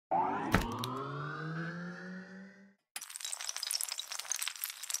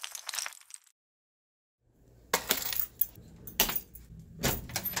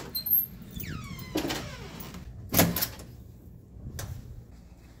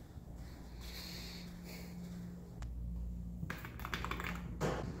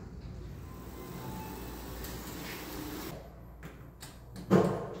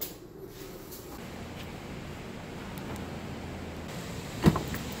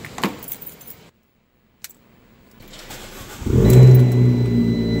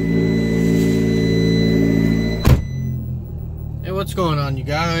What's going on, you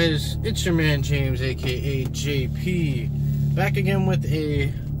guys? It's your man James, aka JP, back again with a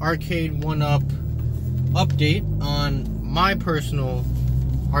Arcade1Up update on my personal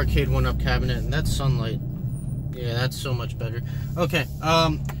Arcade1Up cabinet, and that's sunlight. Yeah, that's so much better. Okay,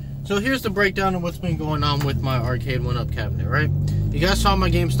 so here's the breakdown of what's been going on with my Arcade1Up cabinet, right? You guys saw my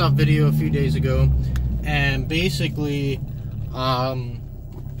GameStop video a few days ago, and basically, GameStop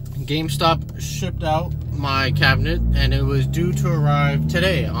shipped out my cabinet, and it was due to arrive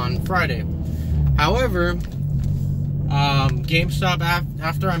today on Friday. However, GameStop,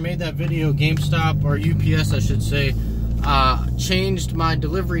 after I made that video, GameStop, or UPS I should say, changed my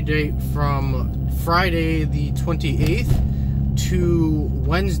delivery date from Friday the 28th to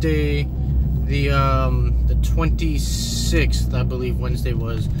Wednesday the 26th, I believe Wednesday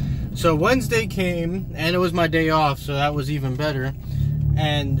was. So Wednesday came, and it was my day off, so that was even better.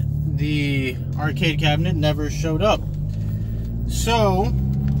 And the arcade cabinet never showed up. So, you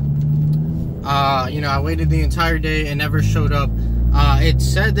know, I waited the entire day and never showed up. It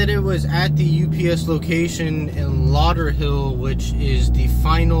said that it was at the UPS location in Lauderhill, which is the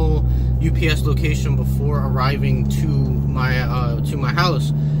final UPS location before arriving to my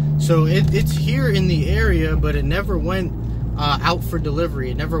house. So it's here in the area, but it never went out for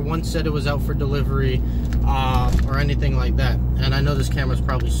delivery. It never once said it was out for delivery or anything like that. And I know this camera's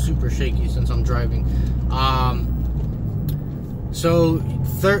probably super shaky since I'm driving. So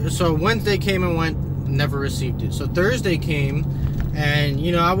Wednesday came and went, never received it. So Thursday came, and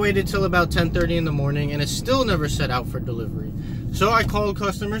you know, I waited till about 10:30 in the morning, and it still never said out for delivery. So I called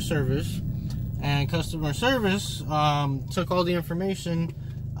customer service, and customer service took all the information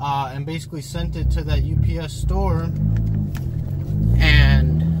and basically sent it to that UPS store.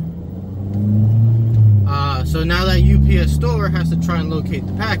 And so now that UPS store has to try and locate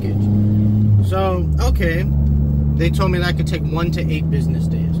the package. So, okay, they told me that could take 1 to 8 business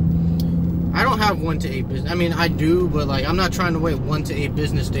days. I don't have 1 to 8 business. I mean, I do, but like, I'm not trying to wait 1 to 8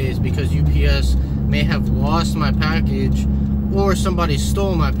 business days because UPS may have lost my package or somebody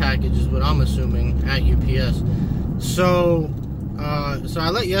stole my package, is what I'm assuming, at UPS. So, so I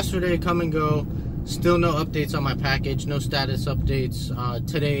let yesterday come and go. Still no updates on my package, no status updates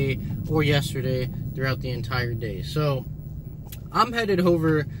today or yesterday throughout the entire day. So I'm headed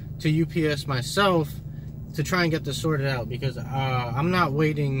over to UPS myself to try and get this sorted out, because I'm not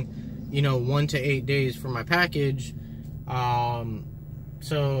waiting, you know, 1 to 8 days for my package.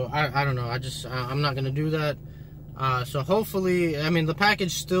 So I don't know. I'm not gonna do that. So hopefully, I mean, the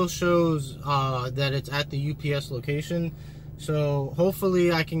package still shows that it's at the UPS location. So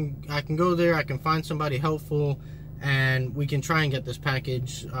hopefully I can go there, I can find somebody helpful, and we can try and get this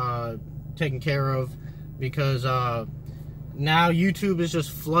package taken care of, because now YouTube is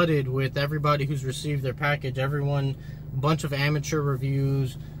just flooded with everybody who's received their package. Everyone, a bunch of amateur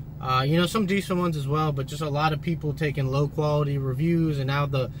reviews, you know, some decent ones as well, but just a lot of people taking low quality reviews, and now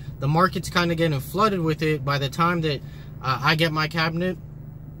the market's kind of getting flooded with it. By the time that I get my cabinet,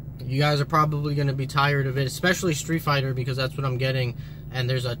 you guys are probably going to be tired of it, especially Street Fighter, because that's what I'm getting, and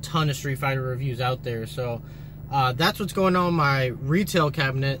there's a ton of Street Fighter reviews out there. So that's what's going on with my retail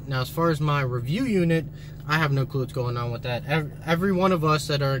cabinet. Now, as far as my review unit, I have no clue what's going on with that. Every one of us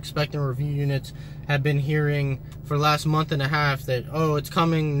that are expecting review units have been hearing for the last month and a half that, oh, it's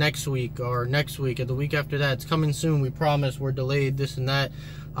coming next week, or next week, or the week after that, it's coming soon, we promise, we're delayed, this and that.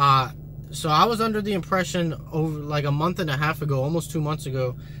 So I was under the impression over like a month and a half ago, almost 2 months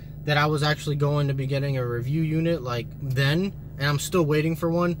ago, that I was actually going to be getting a review unit like then, and I'm still waiting for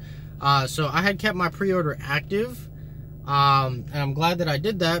one. So I had kept my pre-order active, and I'm glad that I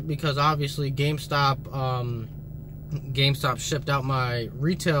did that, because obviously GameStop shipped out my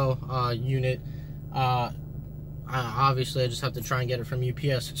retail unit. Obviously I just have to try and get it from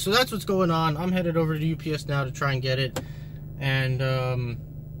UPS. So that's what's going on. I'm headed over to UPS now to try and get it, and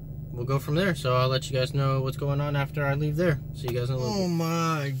we'll go from there. So I'll let you guys know what's going on after I leave there. See you guys in a little bit. Oh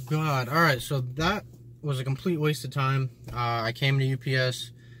my god. Alright, so that was a complete waste of time. I came to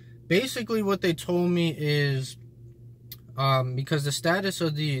UPS. Basically what they told me is, because the status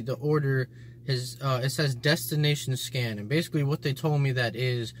of the order is, it says destination scan. And basically what they told me that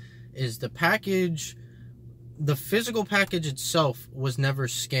is the package, the physical package itself was never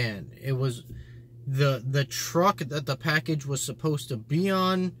scanned. It was the truck that the package was supposed to be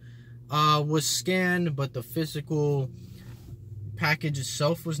on was scanned, but the physical package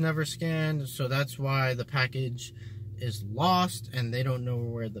itself was never scanned. So that's why the package is lost, and they don't know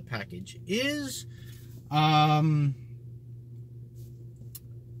where the package is. I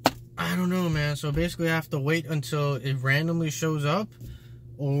don't know, man. So basically I have to wait until it randomly shows up,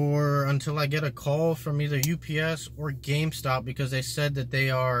 or until I get a call from either UPS or GameStop, because they said that they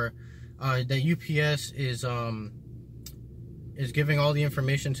are that UPS is giving all the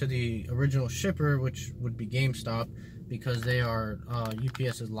information to the original shipper, which would be GameStop, because they are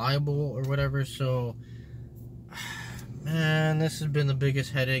UPS is liable or whatever. So man, this has been the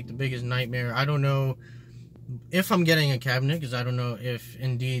biggest headache, the biggest nightmare. I don't know if I'm getting a cabinet, because I don't know if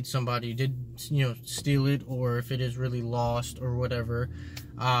indeed somebody did, you know, steal it, or if it is really lost or whatever.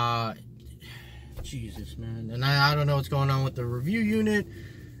 Jesus, man. And I don't know what's going on with the review unit.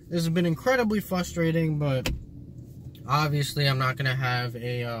 This has been incredibly frustrating, but obviously I'm not gonna have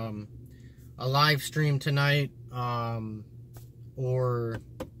a live stream tonight, or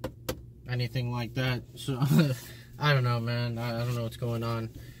anything like that. So I don't know, man. I don't know what's going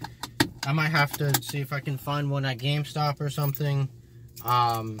on. I might have to see if I can find one at GameStop or something.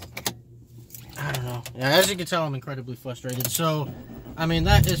 I don't know. Yeah, as you can tell, I'm incredibly frustrated. So, I mean,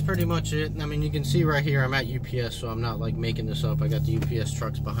 that is pretty much it. I mean, you can see right here, I'm at UPS, so I'm not, like, making this up. I got the UPS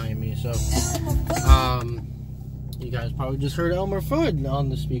trucks behind me. So, you guys probably just heard Elmer Fudd on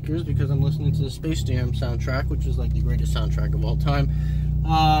the speakers, because I'm listening to the Space Jam soundtrack, which is, like, the greatest soundtrack of all time.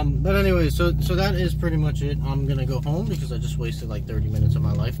 But anyway, so that is pretty much it. I'm gonna go home because I just wasted like 30 minutes of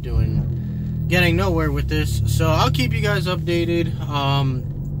my life getting nowhere with this. So I'll keep you guys updated.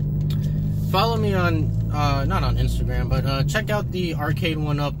 Follow me on not on Instagram, but check out the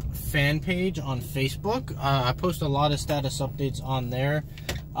Arcade1Up fan page on Facebook. I post a lot of status updates on there.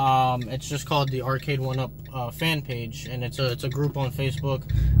 It's just called the Arcade1Up fan page, and it's a group on Facebook.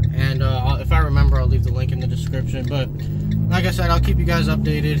 And if I remember, I'll leave the link in the description. But like I said, I'll keep you guys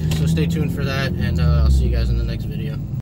updated, so stay tuned for that, and I'll see you guys in the next video.